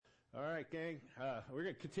All right, gang. We're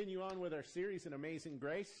going to continue on with our series in Amazing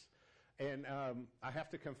Grace. And I have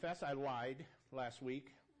to confess, I lied last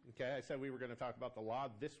week. Okay, I said we were going to talk about the law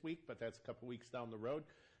this week, but that's a couple weeks down the road.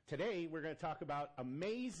 Today, we're going to talk about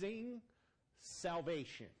amazing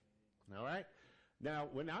salvation. All right? Now,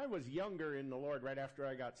 when I was younger in the Lord, right after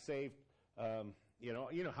I got saved, you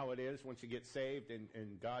know how it is once you get saved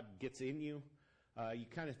and God gets in you. You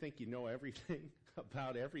kind of think you know everything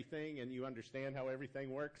about everything and you understand how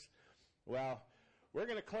everything works. Well, we're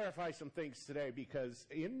going to clarify some things today because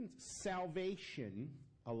in salvation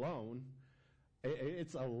alone,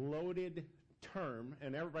 it's a loaded term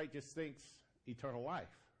and everybody just thinks eternal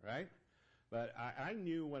life, right? But I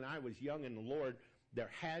knew when I was young in the Lord,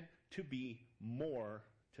 there had to be more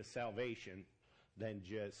to salvation than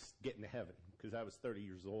just getting to heaven because I was 30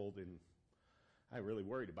 years old and I really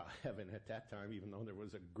worried about heaven at that time, even though there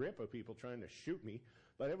was a grip of people trying to shoot me.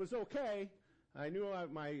 But it was okay. I knew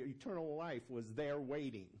my eternal life was there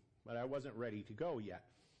waiting, but I wasn't ready to go yet.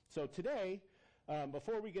 So today,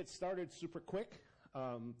 before we get started super quick,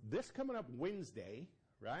 this coming up Wednesday,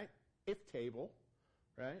 right? If table,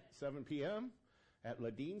 right? 7 p.m. at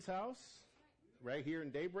Ladine's house, right here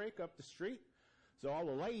in Daybreak up the street. So all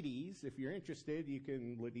the ladies, if you're interested, you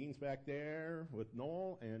can, Ladine's back there with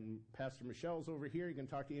Noel and Pastor Michelle's over here. You can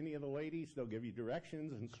talk to any of the ladies. They'll give you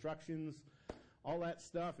directions, instructions, all that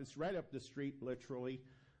stuff. It's right up the street, literally.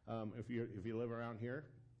 If you live around here,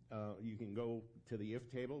 you can go to the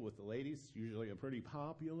if table with the ladies. It's usually a pretty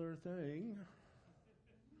popular thing.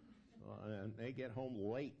 And they get home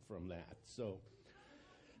late from that. So,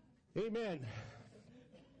 amen.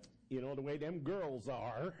 You know the way them girls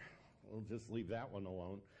are. We'll just leave that one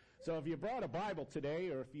alone. So if you brought a Bible today,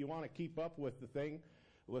 or if you want to keep up with the thing,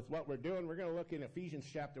 with what we're doing, we're going to look in Ephesians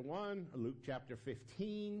chapter 1, Luke chapter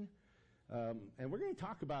 15, and we're going to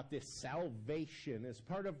talk about this salvation. As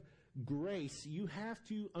part of grace, you have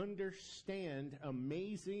to understand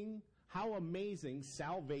how amazing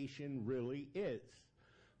salvation really is.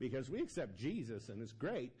 Because we accept Jesus, and it's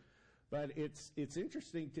great, but it's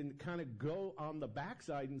interesting to kind of go on the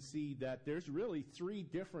backside and see that there's really three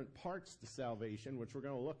different parts to salvation, which we're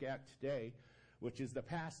going to look at today, which is the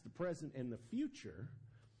past, the present, and the future.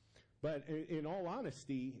 But in all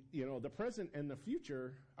honesty, you know, the present and the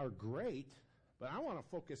future are great, but I want to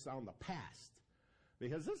focus on the past,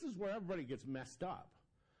 because this is where everybody gets messed up.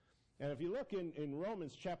 And if you look in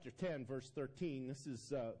Romans chapter 10, verse 13, this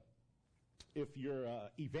is... if you're an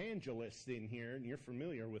evangelist in here and you're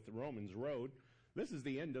familiar with the Romans road, this is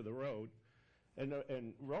the end of the road.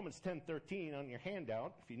 And Romans 10:13 on your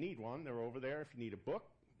handout, if you need one, they're over there. If you need a book,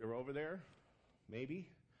 they're over there. Maybe.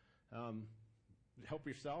 Help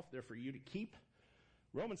yourself. They're for you to keep.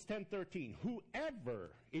 Romans 10:13. Whoever,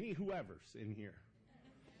 any whoever's in here,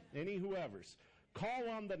 any whoever's, call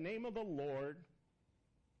on the name of the Lord,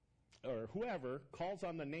 or whoever calls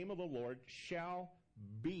on the name of the Lord shall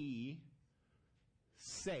be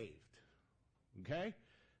saved. Okay?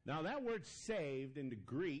 Now that word saved in the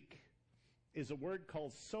Greek is a word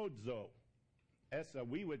called sozo.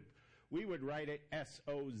 We would write it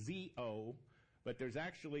S-O-Z-O, but there's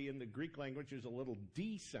actually in the Greek language there's a little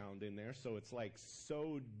D sound in there, so it's like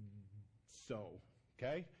so.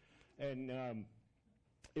 Okay? And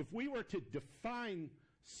if we were to define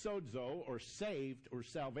sozo or saved or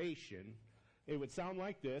salvation, it would sound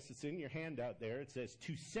like this. It's in your handout there. It says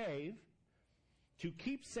to save, to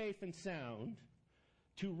keep safe and sound,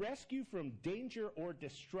 to rescue from danger or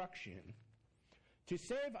destruction, to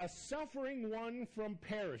save a suffering one from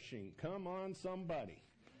perishing. Come on, somebody.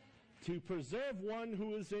 To preserve one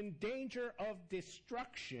who is in danger of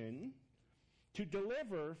destruction, to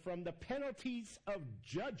deliver from the penalties of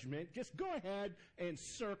judgment. Just go ahead and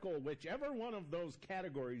circle whichever one of those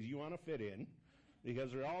categories you want to fit in,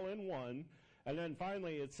 because they're all in one. And then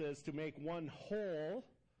finally it says to make one whole,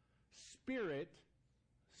 spirit,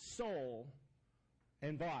 soul,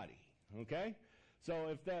 and body. Okay? So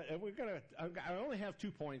if we're going to, I only have 2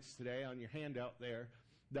 points today on your handout there.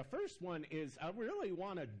 The first one is I really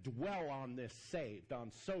want to dwell on this saved,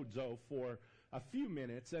 on sozo, for a few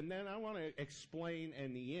minutes, and then I want to explain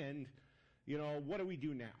in the end, you know, what do we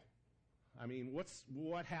do now? I mean,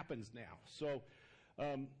 what happens now? So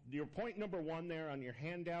your point number 1 there on your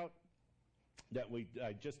handout that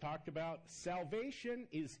I just talked about, salvation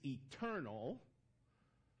is eternal.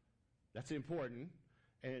 That's important.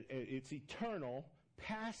 And it's eternal,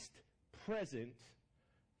 past, present,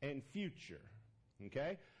 and future.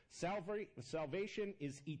 Okay? Salvation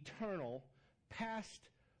is eternal, past,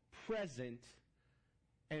 present,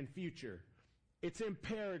 and future. It's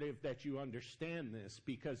imperative that you understand this,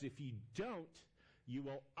 because if you don't, you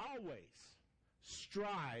will always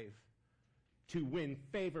strive to win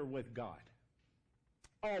favor with God.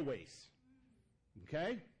 Always.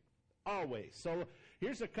 Okay? Always. So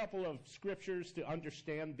here's a couple of scriptures to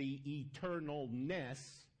understand the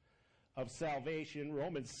eternalness of salvation.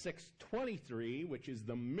 Romans 6:23, which is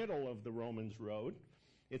the middle of the Romans road.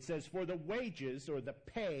 It says, "For the wages or the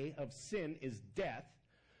pay of sin is death,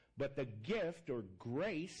 but the gift or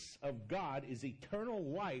grace of God is eternal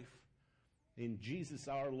life in Jesus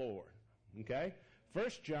our Lord." Okay?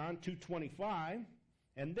 1 John 2:25,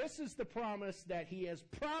 "And this is the promise that he has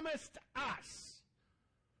promised us."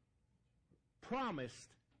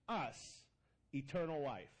 Promised us eternal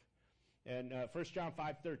life. And 1 John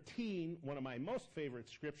 5:13, one of my most favorite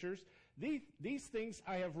scriptures, these things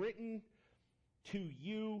I have written to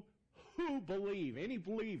you who believe, any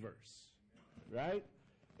believers, right?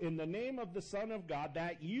 In the name of the Son of God,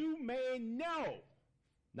 that you may know,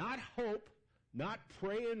 not hope, not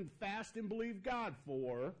pray and fast and believe God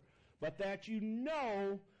for, but that you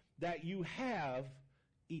know that you have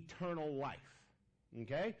eternal life.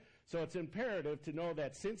 Okay? So it's imperative to know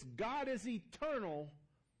that since God is eternal,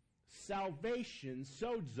 salvation,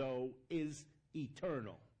 sozo, is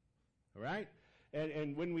eternal. All right?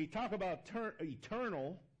 And when we talk about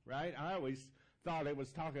eternal, right, I always thought it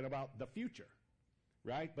was talking about the future,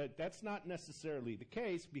 right? But that's not necessarily the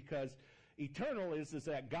case, because eternal is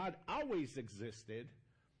that God always existed.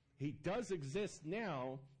 He does exist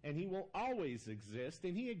now, and he will always exist,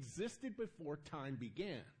 and he existed before time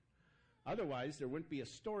began. Otherwise, there wouldn't be a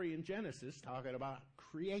story in Genesis talking about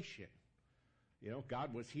creation. You know,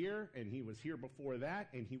 God was here, and he was here before that,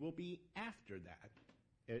 and he will be after that.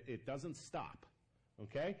 It doesn't stop,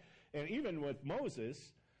 okay? And even with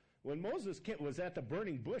Moses, when Moses was at the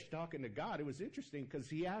burning bush talking to God, it was interesting because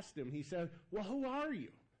he asked him, he said, "Well, who are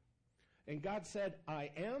you?" And God said,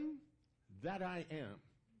 "I am that I am."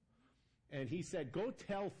 And he said, "Go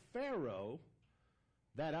tell Pharaoh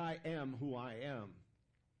that I am who I am."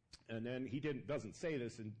 And then he doesn't say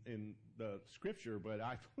this in the scripture, but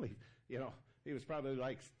I believe, he was probably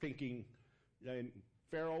like thinking,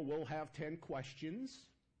 Pharaoh will have 10 questions,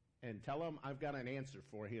 and tell him I've got an answer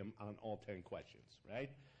for him on all 10 questions,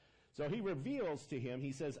 right? So he reveals to him,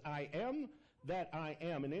 he says, "I am that I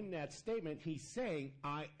am." And in that statement, he's saying,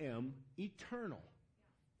 I am eternal.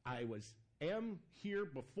 I am here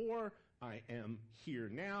before, I am here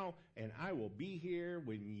now, and I will be here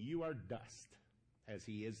when you are dust, as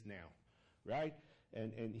he is now, right?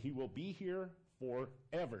 And he will be here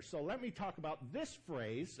forever. So let me talk about this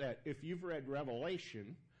phrase that if you've read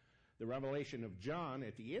Revelation, the Revelation of John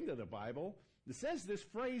at the end of the Bible, it says this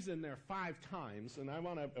phrase in there 5 times, and I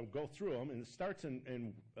want to go through them, and it starts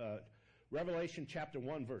in Revelation chapter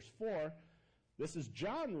 1, verse 4. This is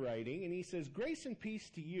John writing, and he says, grace and peace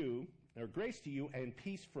to you, or grace to you and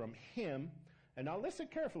peace from him. And now listen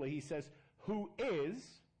carefully. He says, who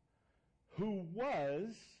is, who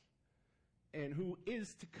was, and who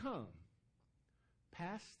is to come.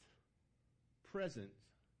 Past, present,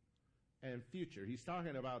 and future. He's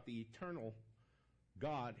talking about the eternal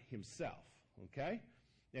God himself, okay?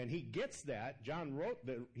 And he gets that. John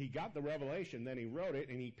he got the revelation, then he wrote it,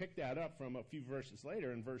 and he picked that up from a few verses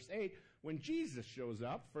later in verse 8, when Jesus shows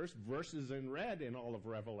up, first verses in red in all of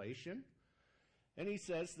Revelation, and he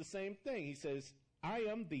says the same thing. He says, I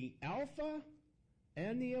am the Alpha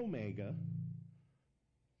and the Omega.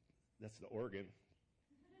 That's the organ.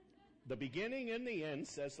 The beginning and the end,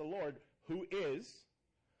 says the Lord, who is,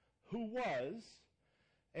 who was,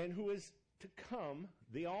 and who is to come,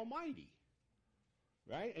 the Almighty.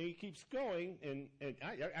 Right? And he keeps going, and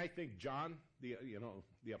I think John,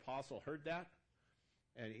 the apostle, heard that,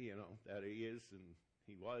 and that he is, and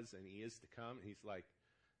he was, and he is to come, and he's like,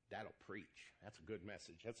 that'll preach. That's a good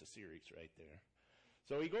message. That's a series right there.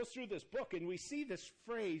 So he goes through this book, and we see this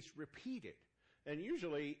phrase repeated. And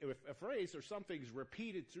usually, if a phrase or something's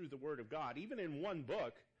repeated through the Word of God, even in one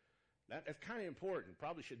book, that's kind of important.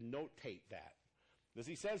 Probably should notate that. As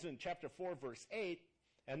he says in chapter 4, verse 8,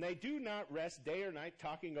 and they do not rest day or night,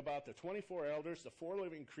 talking about the 24 elders, the 4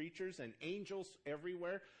 living creatures, and angels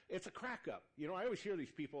everywhere. It's a crack up. I always hear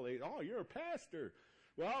these people, oh, you're a pastor.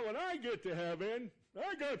 Well, when I get to heaven,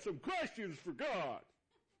 I got some questions for God.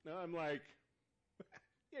 Now I'm like,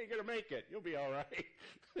 yeah, you're going to make it. You'll be all right.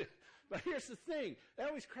 But here's the thing. That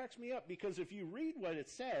always cracks me up, because if you read what it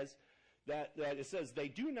says, that it says they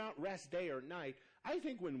do not rest day or night, I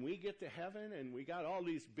think when we get to heaven and we got all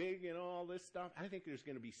these big, all this stuff, I think there's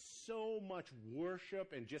going to be so much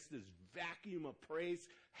worship and just this vacuum of praise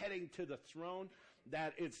heading to the throne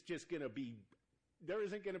that it's just going to be, there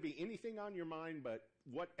isn't going to be anything on your mind but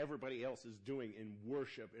what everybody else is doing in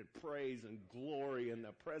worship and praise and glory and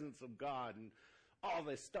the presence of God. And all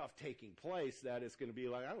this stuff taking place that it's going to be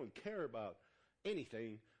like, I don't care about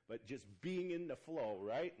anything but just being in the flow,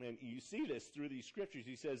 right? And you see this through these scriptures.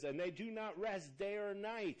 He says, and they do not rest day or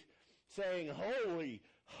night, saying, holy,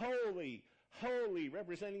 holy, holy,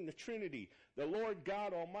 representing the Trinity, the Lord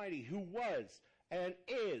God Almighty, who was and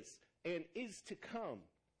is to come.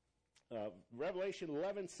 Revelation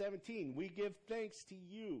 11:17, we give thanks to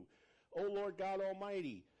you, O Lord God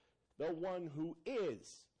Almighty, the one who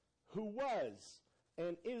is, who was,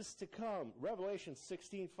 and is to come. Revelation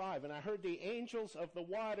 16:5, and I heard the angels of the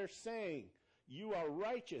water saying, you are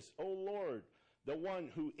righteous, O Lord, the one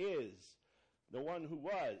who is, the one who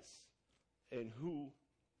was, and who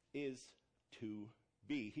is to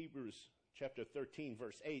be. Hebrews chapter 13,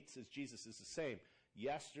 verse 8 says Jesus is the same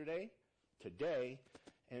yesterday, today,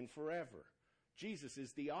 and forever. Jesus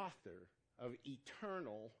is the author of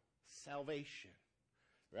eternal salvation,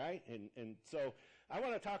 right? And so I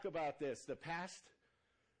want to talk about this, the past,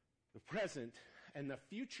 the present, and the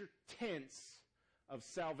future tense of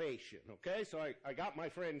salvation, okay? So I got my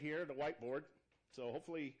friend here, the whiteboard, so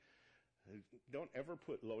hopefully don't ever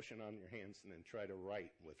put lotion on your hands and then try to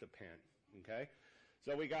write with a pen, okay?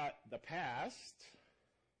 So we got the past,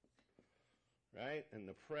 right, and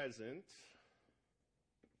the present,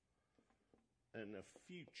 and the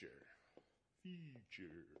future.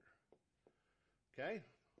 Okay?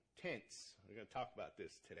 Tense. We're going to talk about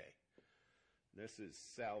this today. This is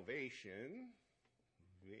salvation.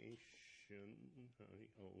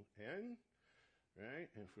 Salvation. Right?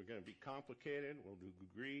 And if we're going to be complicated, we'll do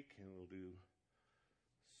Greek and we'll do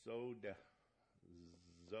sozo.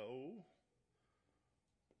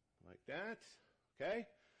 Like that. Okay?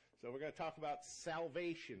 So we're going to talk about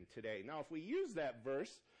salvation today. Now, if we use that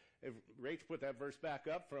verse, if Rach put that verse back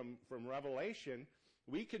up from Revelation,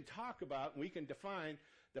 we can talk about, we can define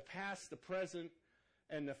the past, the present,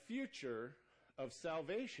 and the future of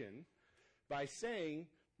salvation by saying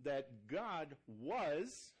that God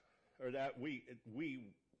was, or that we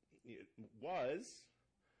was,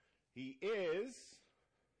 He is,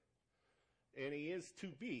 and He is to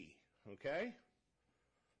be. Okay?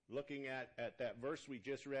 Looking at that verse we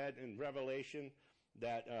just read in Revelation,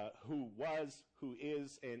 that who was, who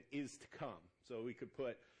is, and is to come. So we could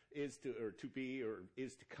put is to, or to be, or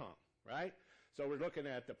is to come, right? So we're looking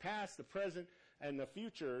at the past, the present, and the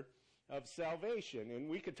future of salvation. And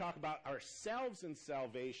we could talk about ourselves in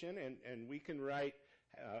salvation, and we can write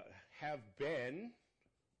have been,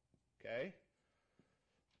 okay?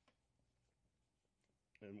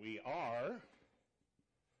 And we are,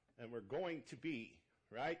 and we're going to be,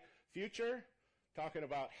 right? Future, talking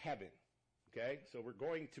about heaven. Okay, so we're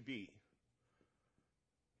going to be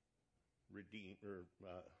redeemed or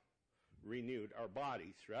renewed, our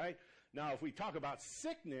bodies, right? Now, if we talk about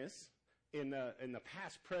sickness in the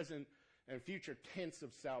past, present, and future tense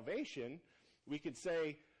of salvation, we could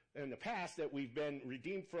say in the past that we've been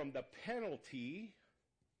redeemed from the penalty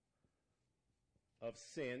of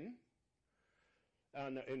sin.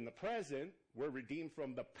 In the present, we're redeemed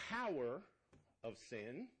from the power of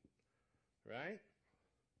sin, right?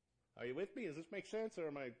 Are you with me? Does this make sense, or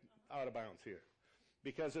am I out of bounds here?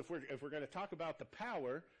 Because if we're going to talk about the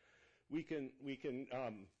power, we can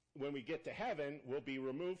when we get to heaven, we'll be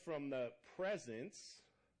removed from the presence.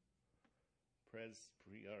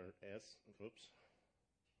 Oops.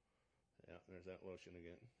 Yeah, there's that lotion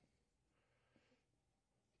again.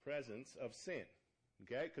 Presence of sin.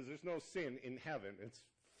 Okay, because there's no sin in heaven. It's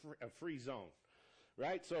a free zone,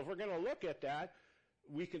 right? So if we're going to look at that,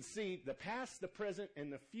 we can see the past, the present,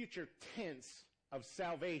 and the future tense of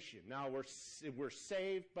salvation. Now, we're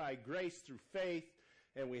saved by grace through faith,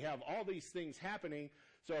 and we have all these things happening.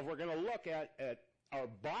 So if we're going to look at our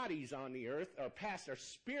bodies on the earth, our past, our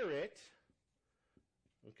spirit,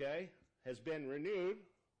 okay, has been renewed.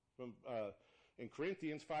 From in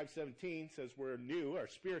Corinthians 5:17 says we're new. Our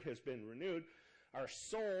spirit has been renewed. Our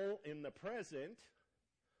soul in the present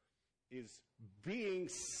is being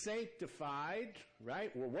sanctified,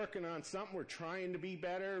 right? We're working on something. We're trying to be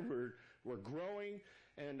better. We're growing,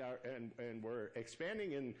 and we're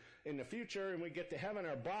expanding in the future. And we get to heaven,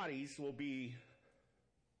 our bodies will be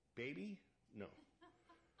baby? No.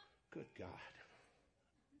 Good God.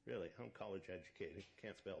 Really, I'm college educated.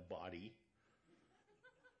 Can't spell body.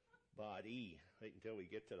 Body. Wait until we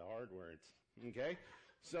get to the hard words. Okay?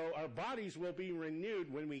 So our bodies will be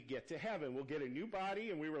renewed when we get to heaven. We'll get a new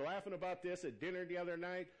body, and we were laughing about this at dinner the other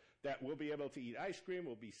night, that we'll be able to eat ice cream.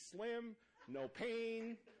 We'll be slim, no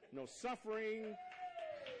pain, no suffering.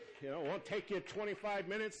 You know, it won't take you 25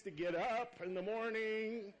 minutes to get up in the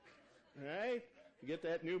morning, right? You get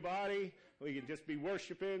that new body, we can just be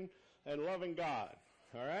worshiping and loving God,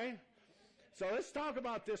 all right? So let's talk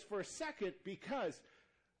about this for a second, because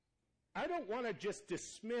I don't want to just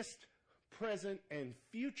dismiss present and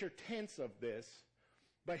future tense of this.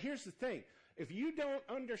 But here's the thing. If you don't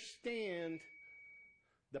understand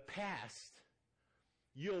the past,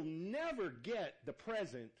 you'll never get the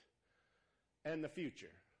present and the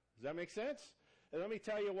future. Does that make sense? And let me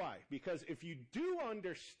tell you why. Because if you do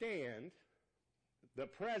understand the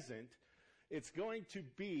present, it's going to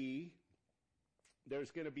be,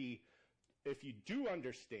 there's going to be, if you do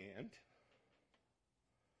understand,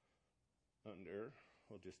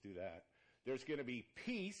 we'll just do that. There's going to be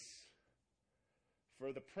peace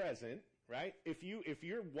for the present, right? If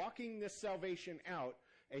you're walking this salvation out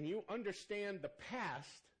and you understand the past,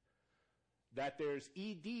 that there's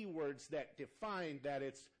ED words that define that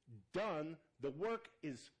it's done, the work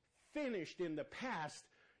is finished in the past,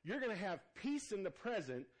 you're going to have peace in the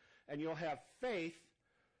present and you'll have faith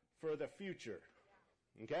for the future.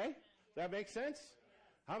 Okay? Does that make sense?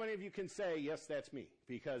 How many of you can say, yes, that's me?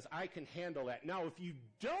 Because I can handle that. Now, if you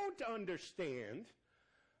don't understand,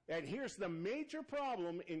 and here's the major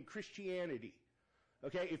problem in Christianity,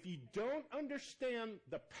 okay? If you don't understand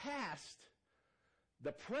the past,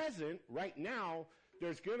 the present, right now,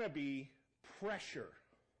 there's going to be pressure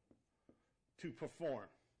to perform,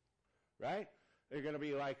 right? They're going to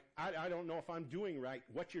be like, I don't know if I'm doing right.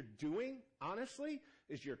 What you're doing, honestly,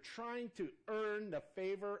 is you're trying to earn the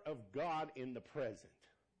favor of God in the present.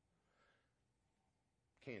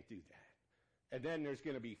 Can't do that. And then there's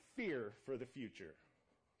going to be fear for the future,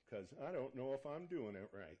 because I don't know if I'm doing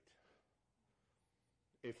it right.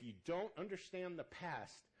 If you don't understand the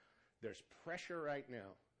past, there's pressure right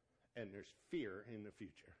now, and there's fear in the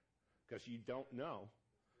future, because you don't know,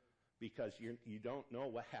 because you don't know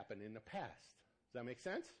what happened in the past. Does that make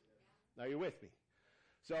sense? Now you're with me.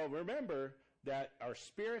 So remember that our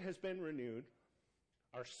spirit has been renewed.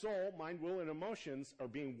 Our soul, mind, will, and emotions are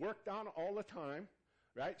being worked on all the time,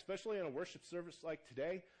 right? Especially in a worship service like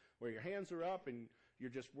today, where your hands are up and you're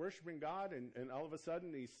just worshiping God, and all of a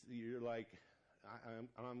sudden you're like,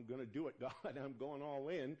 I'm going to do it, God. I'm going all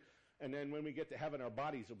in. And then when we get to heaven, our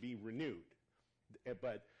bodies will be renewed.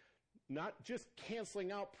 But not just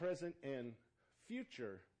canceling out present and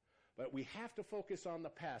future, but we have to focus on the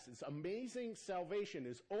past. It's amazing. Salvation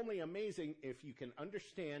is only amazing if you can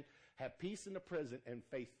understand, have peace in the present, and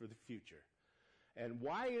faith for the future. And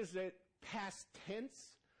why is it past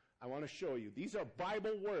tense? I want to show you. These are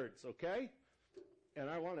Bible words, okay? And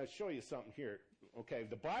I want to show you something here. Okay,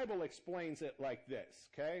 the Bible explains it like this,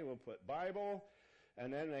 okay? We'll put Bible,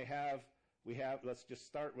 and then we have, let's just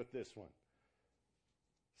start with this one.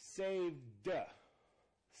 Saved,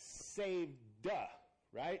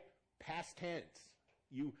 right? Past tense.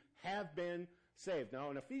 You have been saved. Now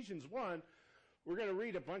in Ephesians 1, we're going to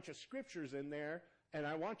read a bunch of scriptures in there, and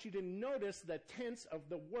I want you to notice the tense of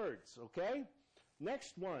the words, okay?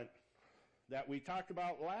 Next one that we talked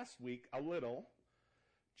about last week a little,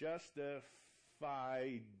 justified.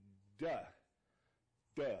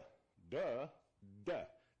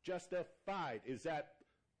 Justified. Is that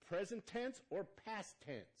present tense or past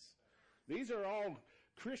tense? These are all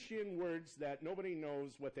Christian words that nobody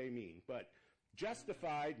knows what they mean. But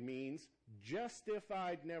justified means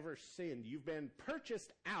justified, never sinned. You've been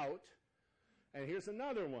purchased out. And here's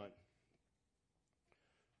another one.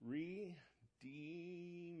 Redeemed.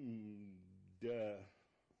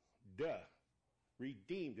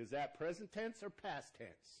 Redeemed. Is that present tense or past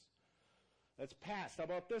tense? That's past. How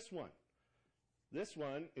about this one? This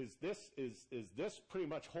one is this pretty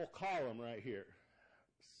much whole column right here.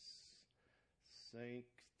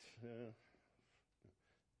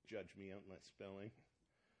 Judge me on my spelling.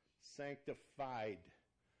 Sanctified.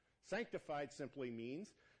 Sanctified simply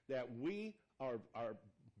means that we are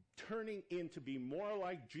turning in to be more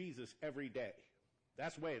like Jesus every day.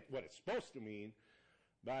 That's what it's supposed to mean.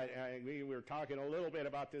 But we were talking a little bit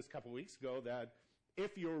about this a couple weeks ago, that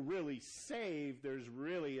if you're really saved, there's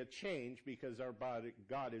really a change, because our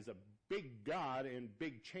God is a big God, and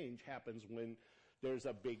big change happens when there's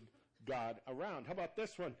a big God around. How about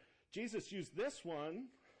this one? Jesus used this one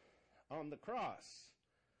on the cross.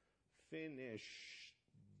 Finished.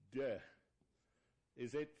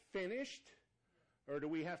 Is it finished? Or do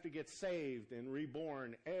we have to get saved and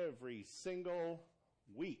reborn every single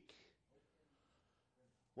week?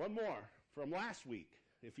 One more from last week,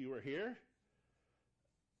 if you were here.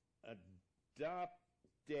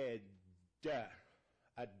 Adopted.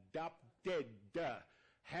 Adopted.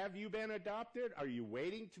 Have you been adopted? Are you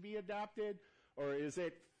waiting to be adopted? Or is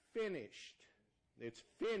it finished? It's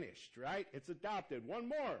finished, right? It's adopted. One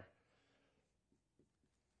more.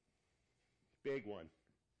 Big one.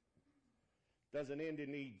 doesn't end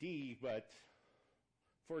in ED, but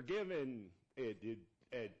forgiven.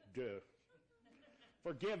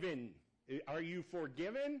 Forgiven. Are you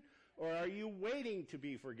forgiven, or are you waiting to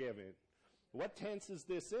be forgiven? What tense is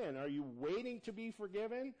this in? Are you waiting to be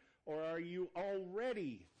forgiven, or are you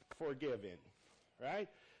already forgiven? Right?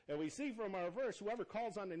 And we see from our verse, whoever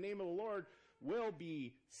calls on the name of the Lord will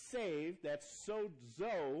be saved. That's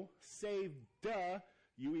sozo, saved.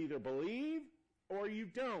 You either believe or you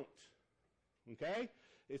don't. Okay?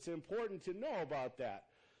 It's important to know about that.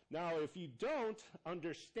 Now, if you don't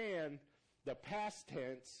understand the past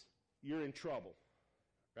tense, you're in trouble.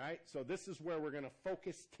 Right? So this is where we're going to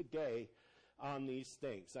focus today on these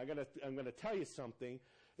things. I'm going to tell you something.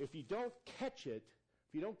 If you don't catch it,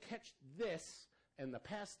 if you don't catch this and the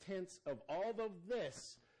past tense of all of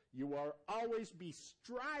this, you will always be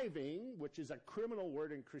striving, which is a criminal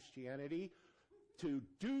word in Christianity, to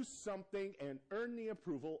do something and earn the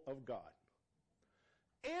approval of God.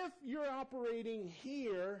 If you're operating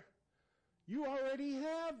here, you already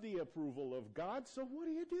have the approval of God, so what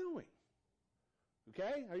are you doing?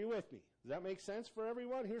 Okay? Are you with me? Does that make sense for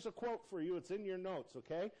everyone? Here's a quote for you. It's in your notes,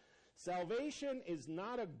 okay? Salvation is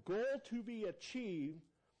not a goal to be achieved.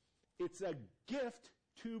 It's a gift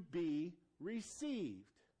to be received.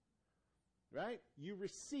 Right? You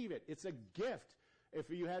receive it. It's a gift. If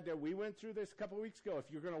you had to, we went through this a couple of weeks ago.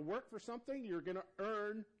 If you're going to work for something, you're going to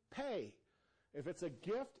earn pay. If it's a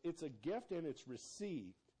gift and it's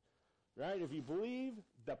received. Right? If you believe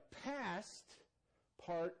the past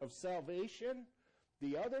part of salvation,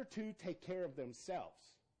 the other two take care of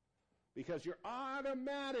themselves. Because you're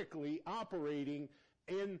automatically operating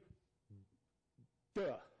in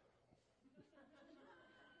duh.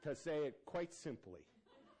 To say it quite simply.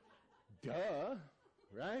 Duh,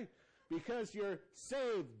 right? Because you're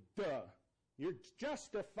saved, duh. You're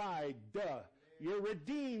justified, duh. You're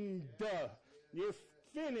redeemed, duh. You're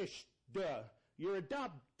finished, duh. You're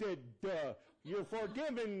adopted, duh. You're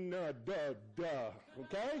forgiven, duh.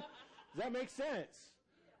 Okay? Does that make sense?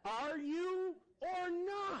 Are you or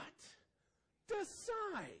not?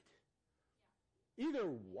 Decide. Either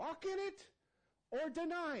walk in it or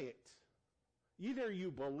deny it. Either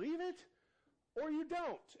you believe it or you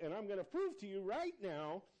don't. And I'm going to prove to you right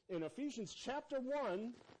now in Ephesians chapter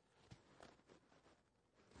 1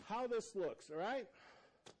 how this looks, all right?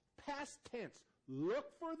 Past tense. Look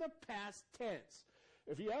for the past tense.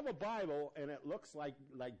 If you have a Bible and it looks like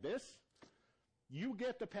this, you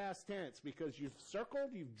get the past tense because you've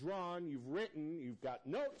circled, you've drawn, you've written, you've got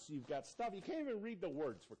notes, you've got stuff. You can't even read the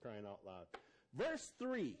words, for crying out loud. Verse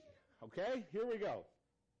 3, okay? Here we go.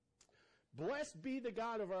 Blessed be the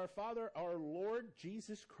God of our Father, our Lord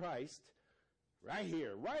Jesus Christ, right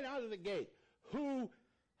here, right out of the gate, who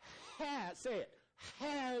has, say it,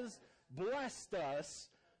 has blessed us.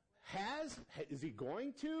 Is he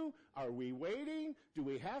going to? Are we waiting? Do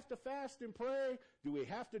we have to fast and pray? Do we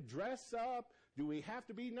have to dress up? Do we have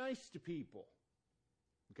to be nice to people?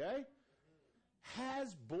 Okay?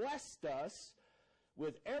 Has blessed us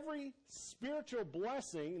with every spiritual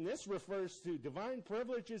blessing, and this refers to divine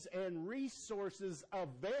privileges and resources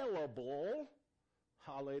available.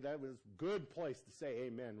 Holly, that was a good place to say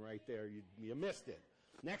amen right there. You missed it.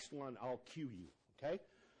 Next one, I'll cue you, okay?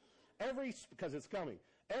 Because it's coming.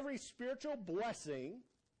 Every spiritual blessing,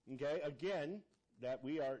 okay, again, that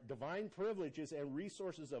we are divine privileges and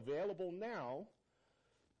resources available now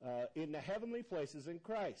in the heavenly places in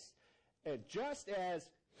Christ. And just as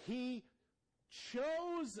he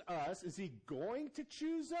chose us, is he going to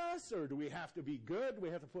choose us? Or do we have to be good? Do we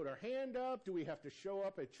have to put our hand up? Do we have to show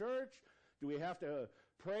up at church? Do we have to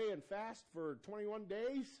pray and fast for 21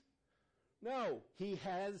 days? No, he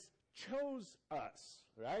has chose us,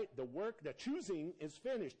 right? The choosing is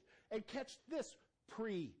finished. And catch this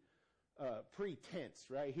pretense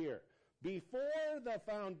right here. Before the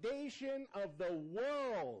foundation of the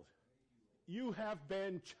world, you have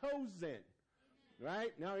been chosen.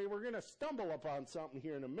 Right? Now, we're going to stumble upon something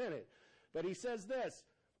here in a minute. But he says this,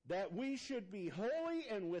 that we should be holy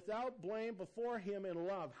and without blame before him in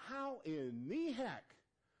love. How in the heck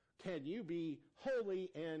can you be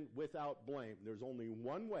holy and without blame? There's only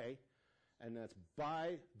one way, and that's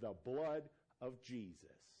by the blood of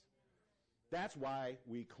Jesus. That's why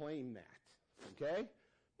we claim that. Okay?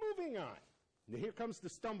 Moving on. Now, here comes the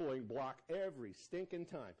stumbling block every stinking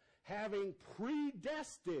time. Having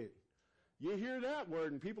predestined. You hear that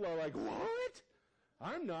word and people are like, what?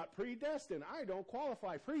 I'm not predestined. I don't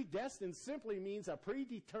qualify. Predestined simply means a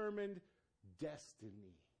predetermined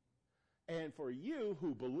destiny. And for you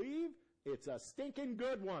who believe, it's a stinking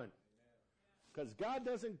good one. Because God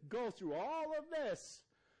doesn't go through all of this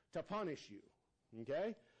to punish you.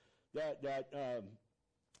 Okay? that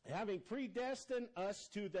having predestined us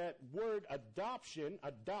to that word adoption,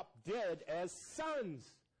 adopted as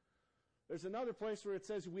sons. There's another place where it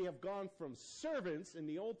says we have gone from servants in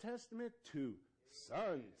the Old Testament to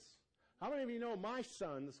sons. How many of you know my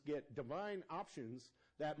sons get divine options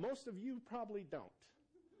that most of you probably don't?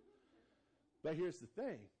 But here's the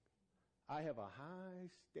thing. I have a high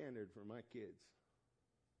standard for my kids.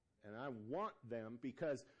 And I want them,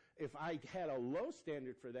 because if I had a low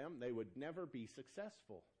standard for them, they would never be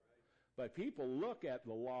successful. But people look at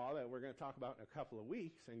the law that we're going to talk about in a couple of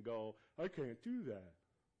weeks and go, I can't do that.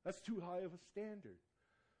 That's too high of a standard.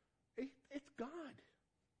 It's God.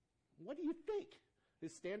 What do you think?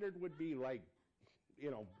 His standard would be like,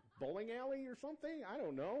 bowling alley or something? I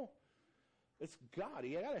don't know. It's God.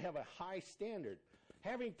 You got to have a high standard.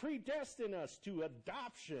 Having predestined us to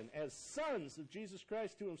adoption as sons of Jesus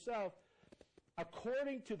Christ to himself,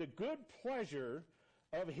 according to the good pleasure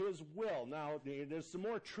of his will. Now, there's some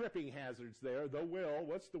more tripping hazards there. The will.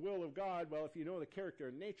 What's the will of God? Well, if you know the character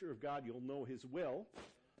and nature of God, you'll know his will,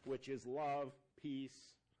 which is love,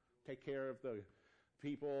 peace, take care of the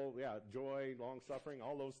people, joy, long-suffering,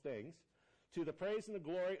 all those things. To the praise and the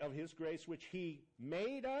glory of his grace, which he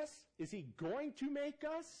made us. Is he going to make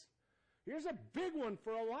us? Here's a big one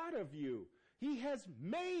for a lot of you. He has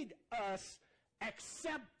made us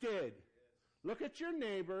accepted. Look at your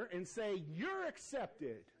neighbor and say, you're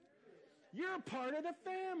accepted. You're a part of the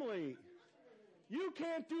family. You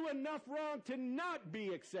can't do enough wrong to not be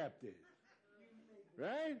accepted.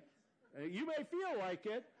 Right? You may feel like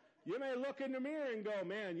it. You may look in the mirror and go,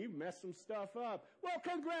 man, you messed some stuff up. Well,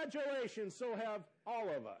 congratulations, so have all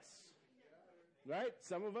of us. Right?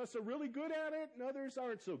 Some of us are really good at it, and others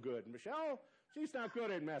aren't so good. Michelle, she's not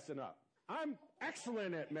good at messing up. I'm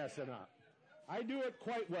excellent at messing up. I do it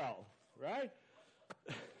quite well, right?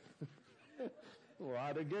 A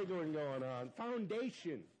lot of giggling going on.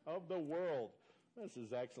 Foundation of the world. This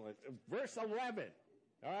is excellent. Verse 11,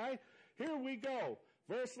 all right? Here we go.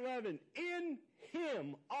 Verse 11, in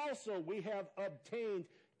him also we have obtained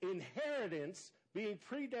inheritance, being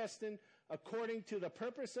predestined according to the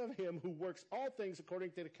purpose of him who works all things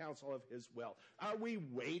according to the counsel of his will. Are we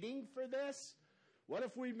waiting for this? What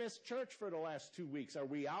if we missed church for the last 2 weeks? Are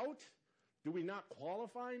we out? Do we not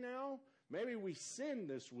qualify now? Maybe we sinned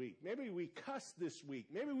this week. Maybe we cussed this week.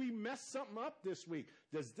 Maybe we messed something up this week.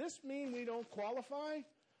 Does this mean we don't qualify?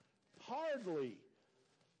 Hardly.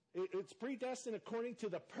 It's predestined according to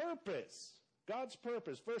the purpose, God's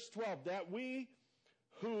purpose. Verse 12, that we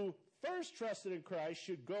who first trusted in Christ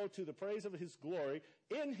should go to the praise of his glory.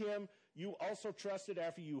 In him you also trusted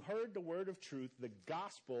after you heard the word of truth, the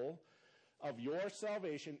gospel of your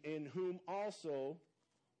salvation, in whom also,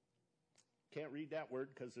 can't read that word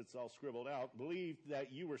because it's all scribbled out, believed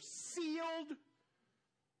that you were sealed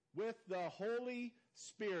with the Holy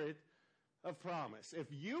Spirit of promise. If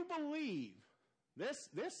you believe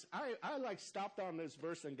I like stopped on this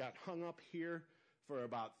verse and got hung up here for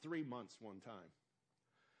about 3 months one time.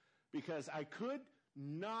 Because I could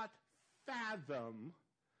not fathom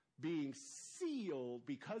being sealed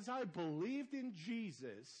because I believed in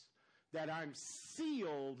Jesus, that I'm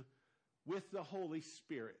sealed with the Holy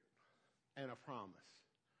Spirit and a promise.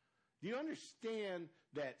 Do you understand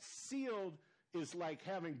that sealed is like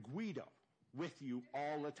having Guido with you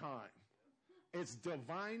all the time? It's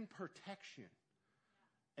divine protection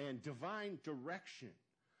and divine direction.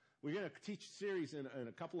 We're going to teach a series in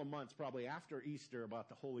a couple of months, probably after Easter, about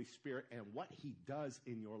the Holy Spirit and what he does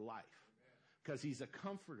in your life. Because he's a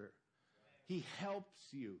comforter. He helps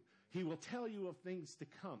you. He will tell you of things to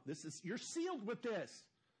come. You're sealed with this.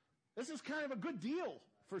 This is kind of a good deal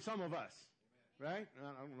for some of us. Right?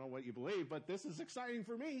 I don't know what you believe, but this is exciting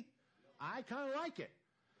for me. I kind of like it.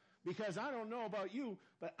 Because I don't know about you,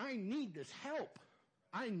 but I need this help.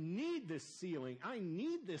 I need this sealing. I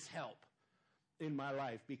need this help in my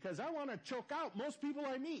life because I want to choke out most people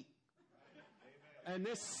I meet. And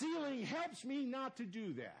this sealing helps me not to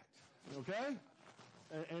do that. Okay?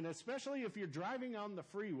 And especially if you're driving on the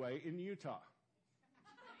freeway in Utah.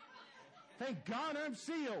 Thank God I'm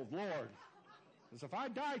sealed, Lord. Because if I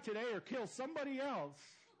die today or kill somebody else,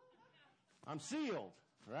 I'm sealed,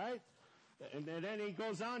 right? And then he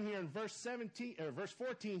goes on here in verse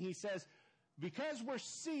 14, he says, because we're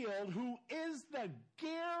sealed, who is the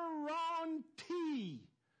guarantee.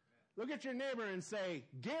 Look at your neighbor and say,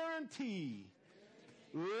 guarantee.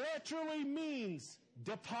 Literally means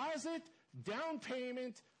deposit, down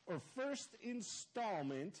payment, or first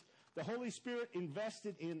installment. The Holy Spirit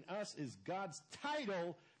invested in us is God's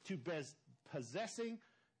title to possessing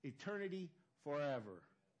eternity forever.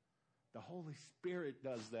 The Holy Spirit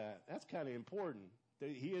does that. That's kind of important.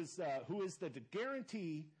 He is who is the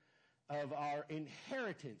guarantee of our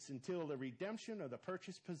inheritance until the redemption of the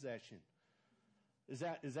purchased possession. Is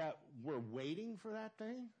that we're waiting for that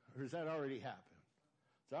thing, or has that already happened?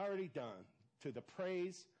 It's already done to the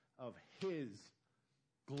praise of His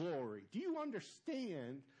glory. Do you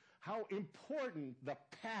understand how important the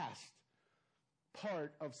past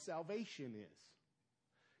part of salvation is?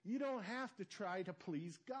 You don't have to try to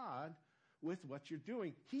please God with what you're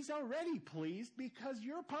doing. He's already pleased because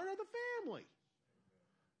you're part of the family.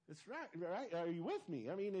 That's right? Are you with me?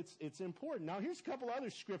 I mean, it's important. Now, here's a couple other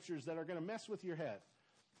scriptures that are going to mess with your head.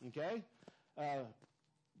 Okay?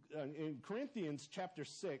 In Corinthians chapter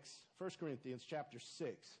 6, 1 Corinthians chapter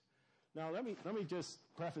 6. Now, let me just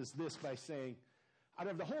preface this by saying, out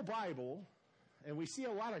of the whole Bible, and we see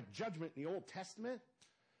a lot of judgment in the Old Testament,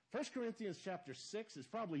 1 Corinthians chapter 6 is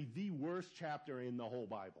probably the worst chapter in the whole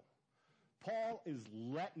Bible. Paul is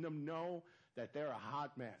letting them know that they're a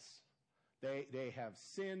hot mess. They have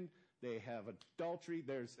sin. They have adultery.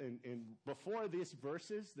 And before these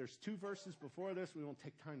verses, there's 2 verses before this. We won't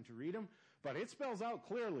take time to read them. But it spells out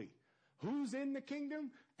clearly who's in the kingdom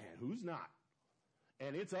and who's not.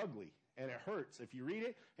 And it's ugly. And it hurts if you read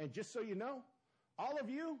it. And just so you know, all of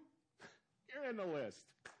you, you're in the list.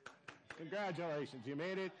 Congratulations. You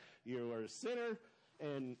made it. You were a sinner.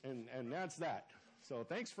 And that's that. So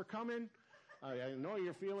thanks for coming. I know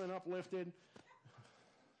you're feeling uplifted.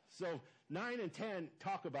 So 9 and 10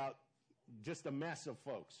 talk about just a mess of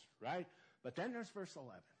folks, right? But then there's verse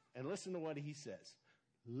 11. And listen to what he says.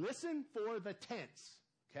 Listen for the tense,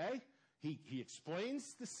 okay? He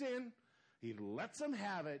explains the sin. He lets them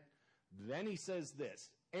have it. Then he says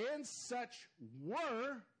this. And such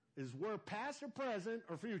were past or present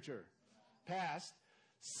or future? Past.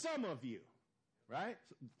 Some of you, right?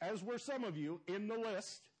 As were some of you in the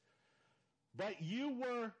list. But you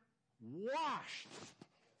were washed.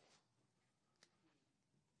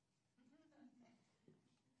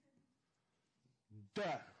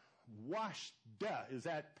 Washed. Is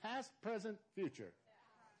that past, present, future?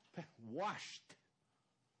 Washed.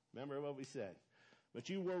 Remember what we said. But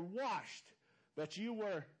you were washed. But you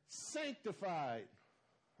were sanctified.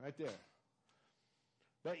 Right there.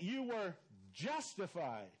 But you were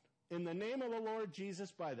justified in the name of the Lord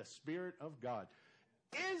Jesus by the Spirit of God.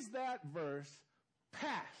 Is that verse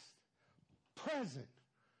past, present,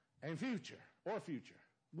 and future? Or future?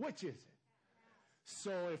 Which is it?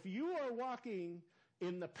 So if you are walking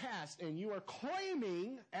in the past and you are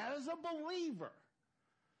claiming as a believer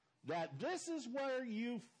that this is where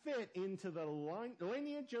you fit into the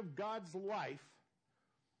lineage of God's life,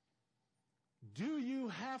 do you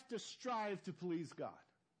have to strive to please God?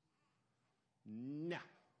 No.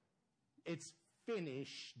 It's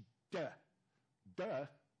finished. Duh.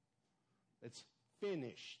 It's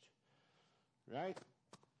finished. Right?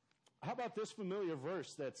 How about this familiar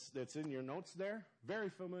verse that's in your notes there? Very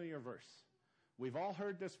familiar verse. We've all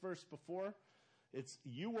heard this verse before. It's,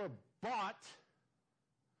 you were bought,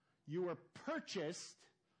 you were purchased,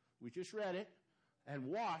 we just read it, and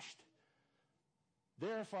washed.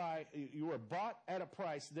 Therefore, you were bought at a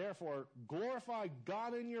price. Therefore, glorify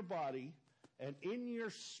God in your body and in your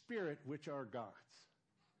spirit, which are God's.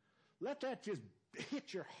 Let that just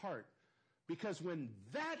hit your heart. Because when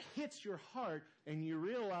that hits your heart and you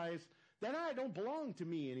realize that I don't belong to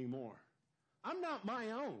me anymore. I'm not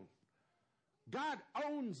my own. God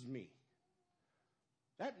owns me.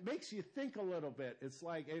 That makes you think a little bit. It's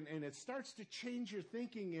like, and it starts to change your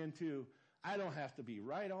thinking into, I don't have to be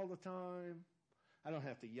right all the time. I don't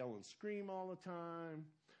have to yell and scream all the time.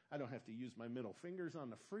 I don't have to use my middle fingers on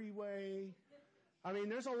the freeway. I mean,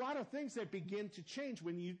 there's a lot of things that begin to change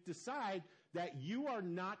when you decide that you are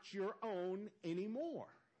not your own anymore.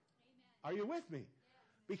 Amen. Are you with me? Yeah.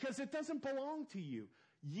 Because it doesn't belong to you.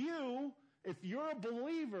 You, if you're a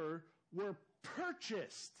believer, were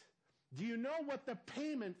purchased. Do you know what the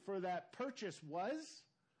payment for that purchase was?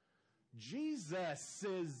 Jesus'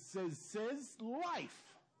 life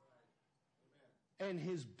and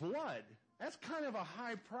his blood. That's kind of a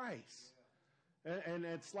high price. And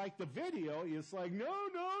it's like the video, it's like, no,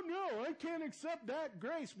 I can't accept that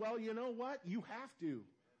grace. Well, you know what? You have to.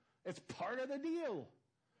 It's part of the deal.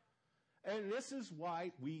 And this is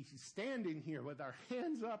why we standing here with our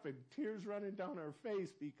hands up and tears running down our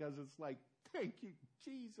face, because it's like, thank you,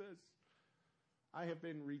 Jesus. I have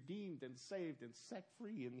been redeemed and saved and set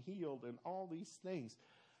free and healed and all these things.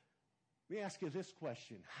 Let me ask you this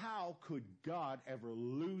question. How could God ever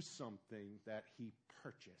lose something that he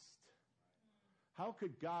purchased? How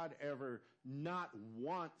could God ever not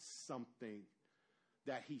want something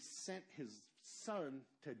that he sent his son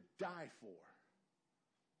to die for?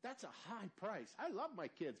 That's a high price. I love my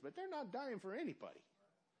kids, but they're not dying for anybody.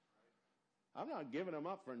 I'm not giving them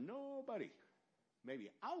up for nobody. Maybe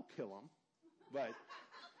I'll kill them, but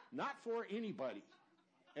not for anybody.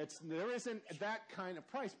 There isn't that kind of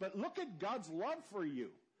price. But look at God's love for you,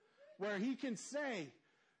 where he can say,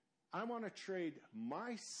 I want to trade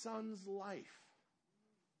my son's life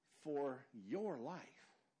for your life.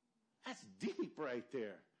 That's deep right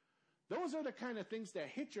there. Those are the kind of things that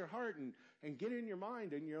hit your heart and get in your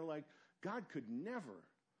mind, and you're like, God could never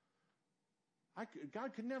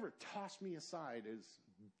toss me aside as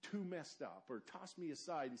too messed up, or toss me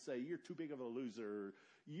aside and say, you're too big of a loser, or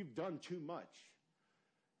you've done too much.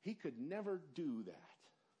 He could never do that,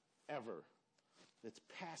 ever. It's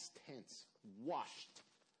past tense, washed,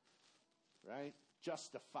 right?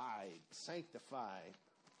 Justified, sanctified.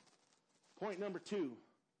 Point number 2.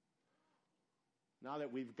 Now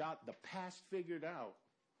that we've got the past figured out,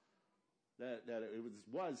 that it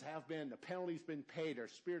was, have been, the penalty's been paid, our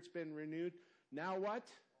spirit's been renewed, now what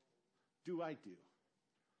do I do?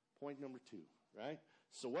 Point number 2, right?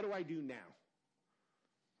 So what do I do now?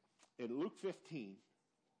 In Luke 15,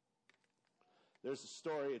 there's a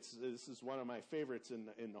story. This is one of my favorites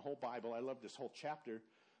in the whole Bible. I love this whole chapter,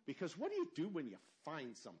 because what do you do when you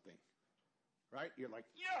find something? Right? You're like,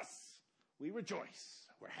 yes! We rejoice.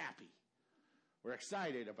 We're happy. We're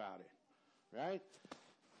excited about it. Right?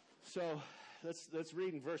 So let's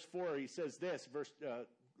read in verse 4. He says this,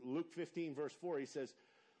 Luke 15, verse 4, he says,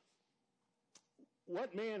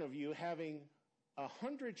 what man of you, having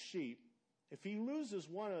 100 sheep, if he loses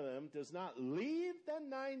one of them, does not leave the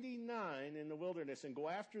 99 in the wilderness and go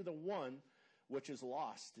after the one which is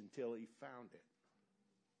lost until he found it?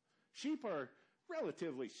 Sheep are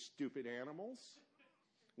relatively stupid animals.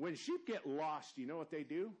 When sheep get lost, you know what they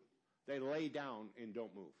do? They lay down and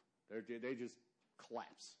don't move. They just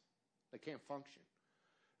collapse. They can't function.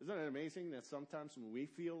 Isn't it amazing that sometimes when we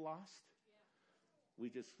feel lost, we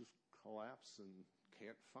just collapse and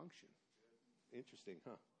can't function? Interesting,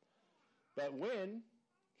 huh? But when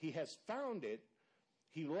he has found it,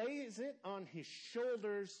 he lays it on his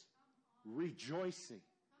shoulders, rejoicing.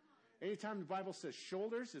 Anytime the Bible says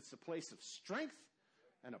shoulders, it's a place of strength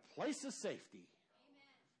and a place of safety.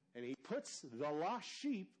 And he puts the lost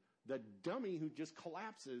sheep, the dummy who just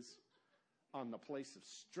collapses, on the place of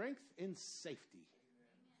strength and safety.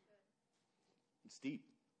 It's deep.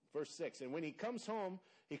 Verse 6, and when he comes home,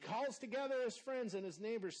 he calls together his friends and his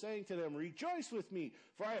neighbors, saying to them, rejoice with me,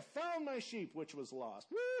 for I have found my sheep which was lost.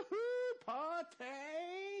 Woo-hoo,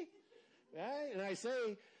 party! Right? And I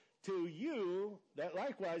say to you that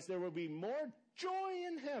likewise there will be more joy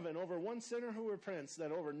in heaven over one sinner who repents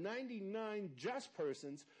than over 99 just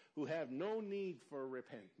persons who have no need for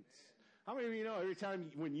repentance. How many of you know every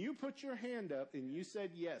time when you put your hand up and you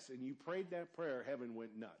said yes and you prayed that prayer, heaven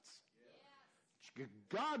went nuts? Yes.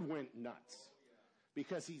 God went nuts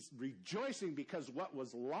because he's rejoicing because what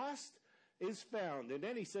was lost is found. And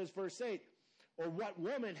then he says, verse 8, or what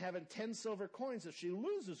woman having 10 silver coins, if she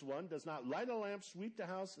loses one, does not light a lamp, sweep the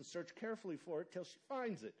house, and search carefully for it till she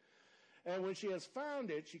finds it? And when she has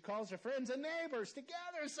found it, she calls her friends and neighbors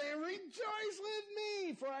together, saying, rejoice with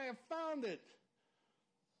me, for I have found it,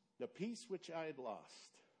 the peace which I had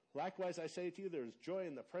lost. Likewise, I say to you, there is joy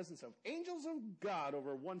in the presence of angels of God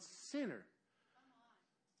over one sinner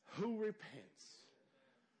who repents.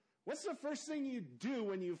 What's the first thing you do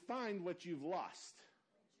when you find what you've lost?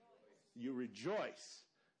 You rejoice.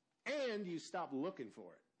 And you stop looking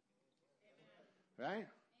for it. Right?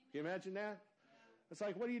 Can you imagine that? It's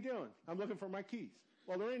like, what are you doing? I'm looking for my keys.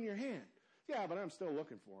 Well, they're in your hand. Yeah, but I'm still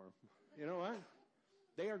looking for them. You know what?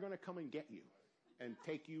 They are going to come and get you and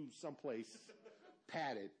take you someplace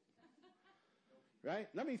padded. Right?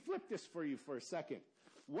 Let me flip this for you for a second.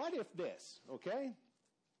 What if this, okay?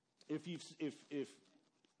 If you,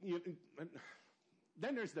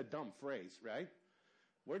 then there's the dumb phrase, right?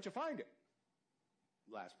 Where'd you find it?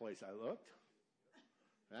 Last place I looked.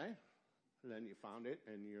 Right? And then you found it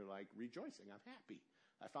and you're like rejoicing. I'm happy.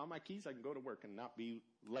 I found my keys. I can go to work and not be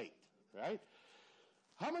late. Right?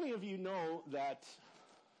 How many of you know that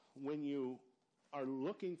when you are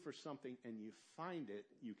looking for something and you find it,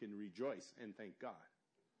 you can rejoice and thank God?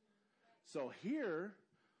 So here,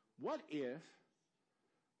 what if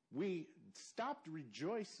we stopped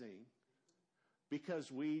rejoicing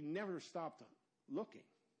because we never stopped looking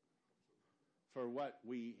for what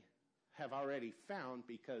we have already found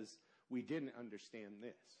because we didn't understand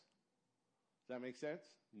this? Does that make sense?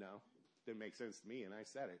 No. Didn't make sense to me, and I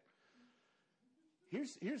said it.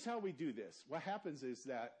 Here's how we do this. What happens is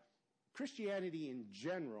that Christianity in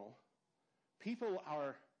general, people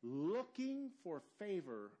are looking for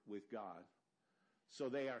favor with God So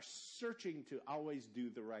they are searching to always do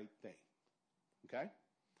the right thing. Okay?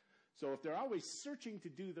 So if they're always searching to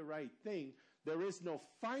do the right thing, there is no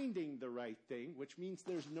finding the right thing, which means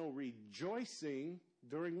there's no rejoicing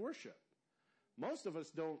during worship. Most of us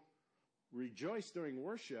don't rejoice during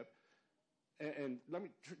worship. And let me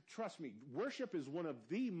trust me, worship is one of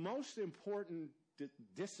the most important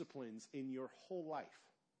disciplines in your whole life,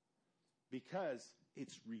 because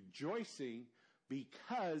it's rejoicing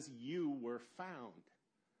because you were found.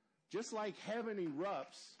 Just like heaven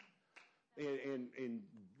erupts in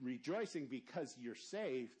rejoicing because you're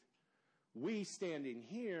saved, we stand in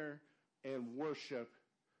here and worship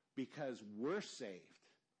because we're saved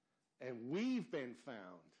and we've been found.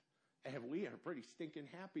 And we are pretty stinking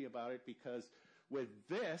happy about it, because with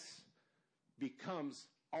this becomes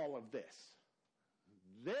all of this.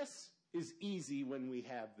 This is easy when we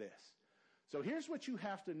have this. So here's what you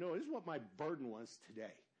have to know. This is what my burden was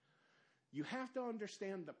today. You have to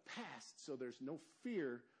understand the past so there's no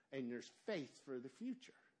fear and there's faith for the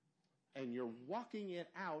future. And you're walking it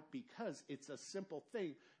out because it's a simple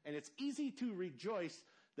thing. And it's easy to rejoice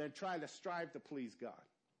than try to strive to please God.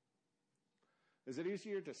 Is it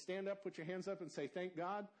easier to stand up, put your hands up, and say, thank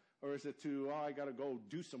God? Or is it I got to go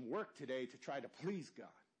do some work today to try to please God?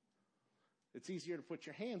 It's easier to put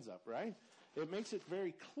your hands up, right? It makes it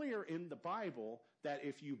very clear in the Bible that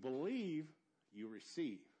if you believe, you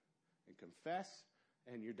receive. And confess,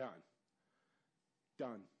 and you're done.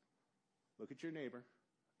 Done. Look at your neighbor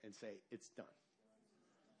and say, it's done.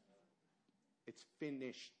 It's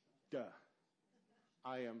finished. Duh.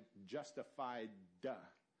 I am justified. Duh.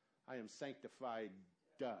 I am sanctified.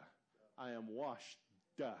 Duh. I am washed.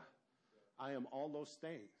 Duh. I am all those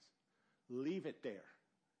things. Leave it there.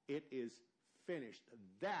 It is finished.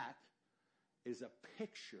 That is a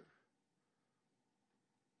picture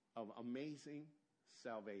of amazing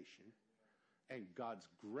salvation and God's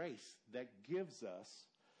grace that gives us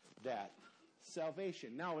that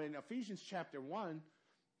salvation. Now, in Ephesians chapter 1,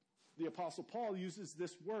 the Apostle Paul uses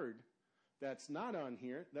this word that's not on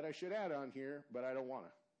here, that I should add on here, but I don't want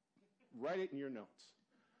to. Write it in your notes.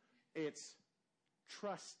 It's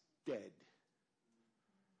trusted.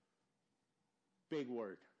 Big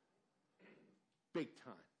word. Big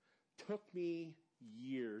time. Took me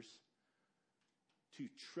years to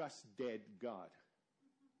trust dead God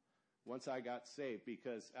once I got saved,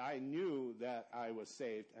 because I knew that I was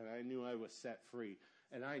saved and I knew I was set free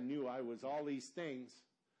and I knew I was all these things.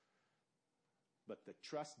 But the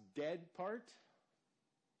trust dead part,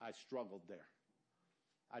 I struggled there.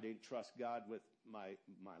 I didn't trust God with my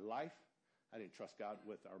life. I didn't trust God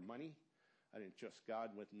with our money. I didn't trust God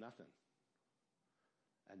with nothing.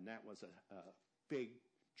 And that was a big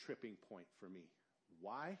tripping point for me.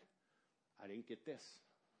 Why? I didn't get this.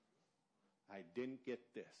 I didn't get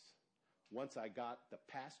this. Once I got the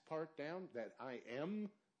past part down, that I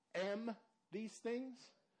am these things,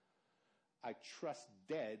 I trust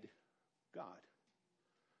dead God.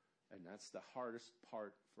 And that's the hardest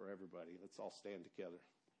part for everybody. Let's all stand together,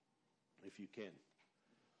 if you can.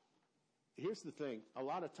 Here's the thing. A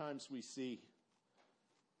lot of times we see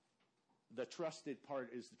the trusted part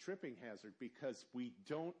is the tripping hazard, because we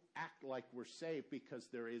don't act like we're saved because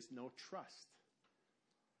there is no trust.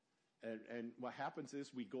 And what happens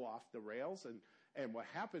is we go off the rails, and what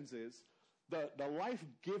happens is the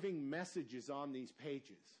life-giving message is on these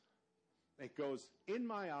pages. It goes in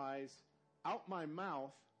my eyes, out my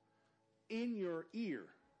mouth, in your ear.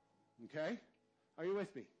 Okay? Are you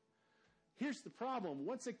with me? Here's the problem.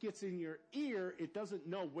 Once it gets in your ear, it doesn't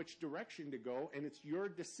know which direction to go, and it's your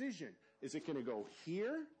decision. Is it going to go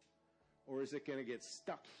here, or is it going to get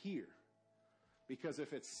stuck here? Because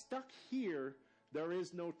if it's stuck here, there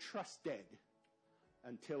is no trust dead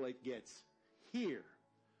until it gets here.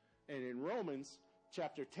 And in Romans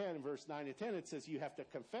chapter 10, verse 9 and 10, it says you have to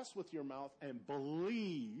confess with your mouth and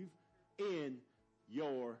believe in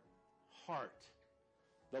your heart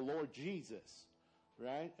the Lord Jesus.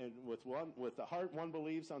 Right? And with the heart one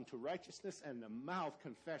believes unto righteousness, and the mouth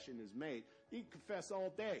confession is made. You can confess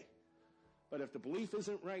all day. But if the belief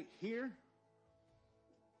isn't right here,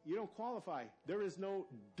 you don't qualify. There is no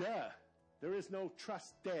duh. There is no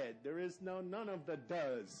trust dead. There is none of the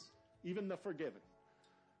does, even the forgiven.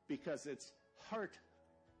 Because it's heart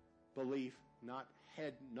belief, not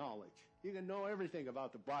head knowledge. You can know everything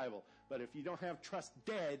about the Bible, but if you don't have trust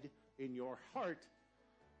dead in your heart,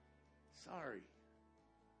 sorry.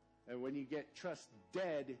 And when you get trust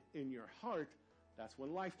dead in your heart, that's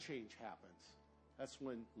when life change happens. That's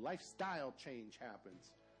when lifestyle change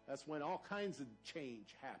happens. That's when all kinds of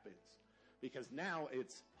change happens. Because now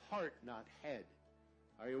it's heart, not head.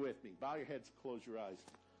 Are you with me? Bow your heads, close your eyes.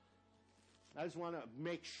 I just want to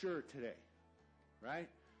make sure today, right?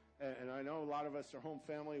 And I know a lot of us are home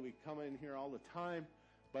family. We come in here all the time.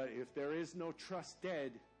 But if there is no trust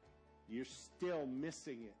dead, you're still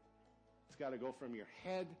missing it. It's got to go from your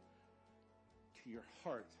head to your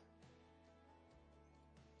heart.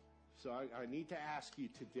 So I need to ask you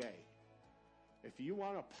today, if you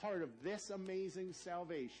want a part of this amazing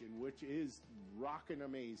salvation, which is rockin'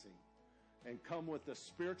 amazing, and come with the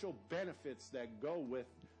spiritual benefits that go with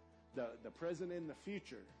the present and the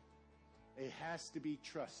future, it has to be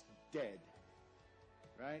trust dead.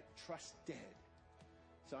 Right? Trust dead.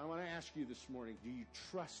 So I want to ask you this morning, do you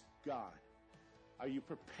trust God? Are you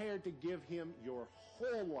prepared to give Him your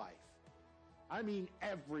whole life? I mean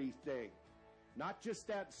everything. Not just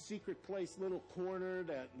that secret place, little corner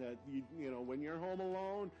that you know, when you're home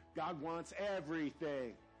alone, God wants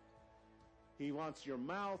everything. He wants your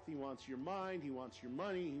mouth, He wants your mind, He wants your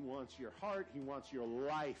money, He wants your heart, He wants your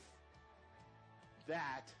life.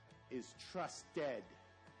 That is trust dead.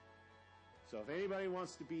 So if anybody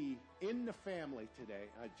wants to be in the family today,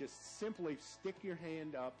 just simply stick your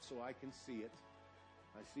hand up so I can see it.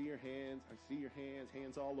 I see your hands. I see your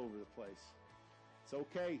hands all over the place. It's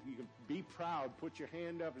okay. You can be proud. Put your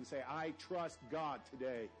hand up and say, I trust God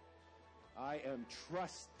today. I am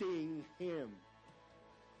trusting Him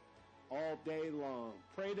all day long.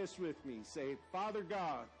 Pray this with me. Say, Father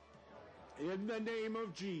God, in the name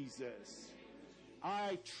of Jesus,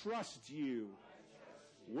 I trust you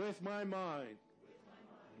with my mind,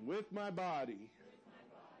 with my body,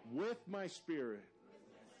 with my spirit,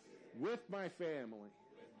 with my family.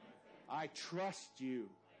 I trust you.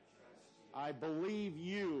 I believe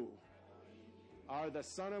you are the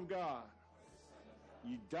Son of God.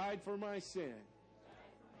 You died for my sin.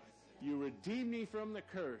 You redeemed me from the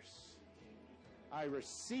curse. I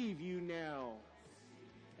receive you now,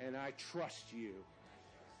 and I trust you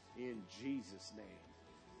in Jesus' name.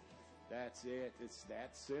 That's it. It's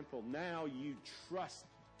that simple. Now you trust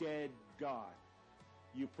dead God.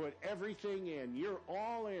 You put everything in. You're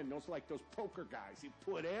all in. Those like those poker guys. You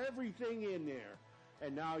put everything in there.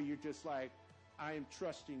 And now you're just like, I am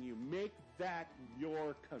trusting you. Make that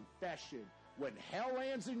your confession. When hell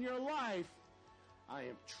lands in your life, I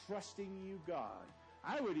am trusting you, God.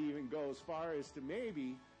 I would even go as far as to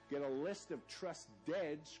maybe get a list of trust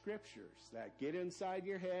dead scriptures that get inside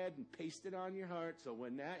your head and paste it on your heart. So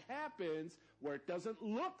when that happens, where it doesn't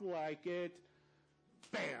look like it,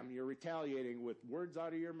 bam, you're retaliating with words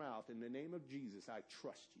out of your mouth. In the name of Jesus, I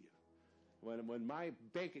trust you. When my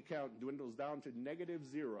bank account dwindles down to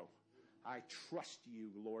 -0, I trust you,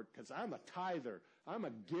 Lord, because I'm a tither. I'm a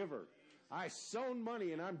giver. I sown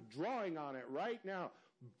money and I'm drawing on it right now.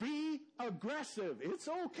 Be aggressive. It's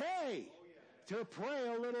okay to pray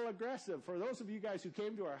a little aggressive. For those of you guys who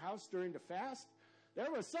came to our house during the fast,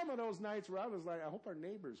 there was some of those nights where I was like, I hope our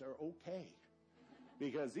neighbors are okay.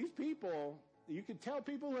 Because these people, you can tell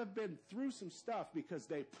people have been through some stuff because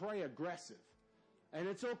they pray aggressive. And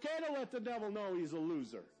it's okay to let the devil know he's a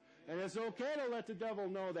loser. And it's okay to let the devil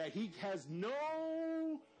know that he has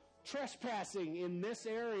no trespassing in this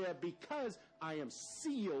area because I am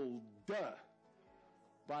sealed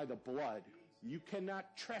by the blood. You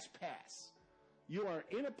cannot trespass. You are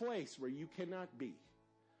in a place where you cannot be.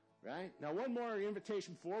 Right? Now, one more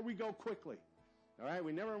invitation before we go quickly. All right?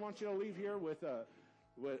 We never want you to leave here with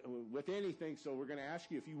anything, so we're going to ask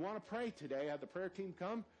you, if you want to pray today, have the prayer team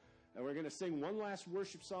come, and we're going to sing one last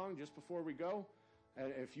worship song just before we go.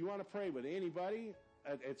 And if you want to pray with anybody,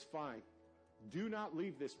 it's fine. Do not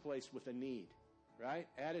leave this place with a need. Right?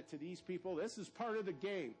 Add it to these people. This is part of the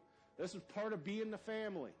game. This is part of being the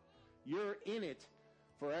family. You're in it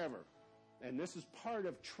forever. And this is part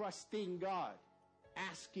of trusting God,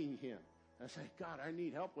 asking Him. I say, God, I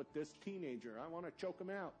need help with this teenager. I want to choke him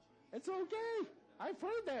out. It's okay. I've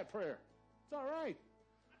heard that prayer. It's all right.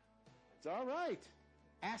 It's all right.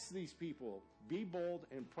 Ask these people. Be bold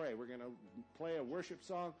and pray. We're going to play a worship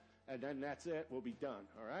song, and then that's it. We'll be done.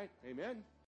 All right? Amen?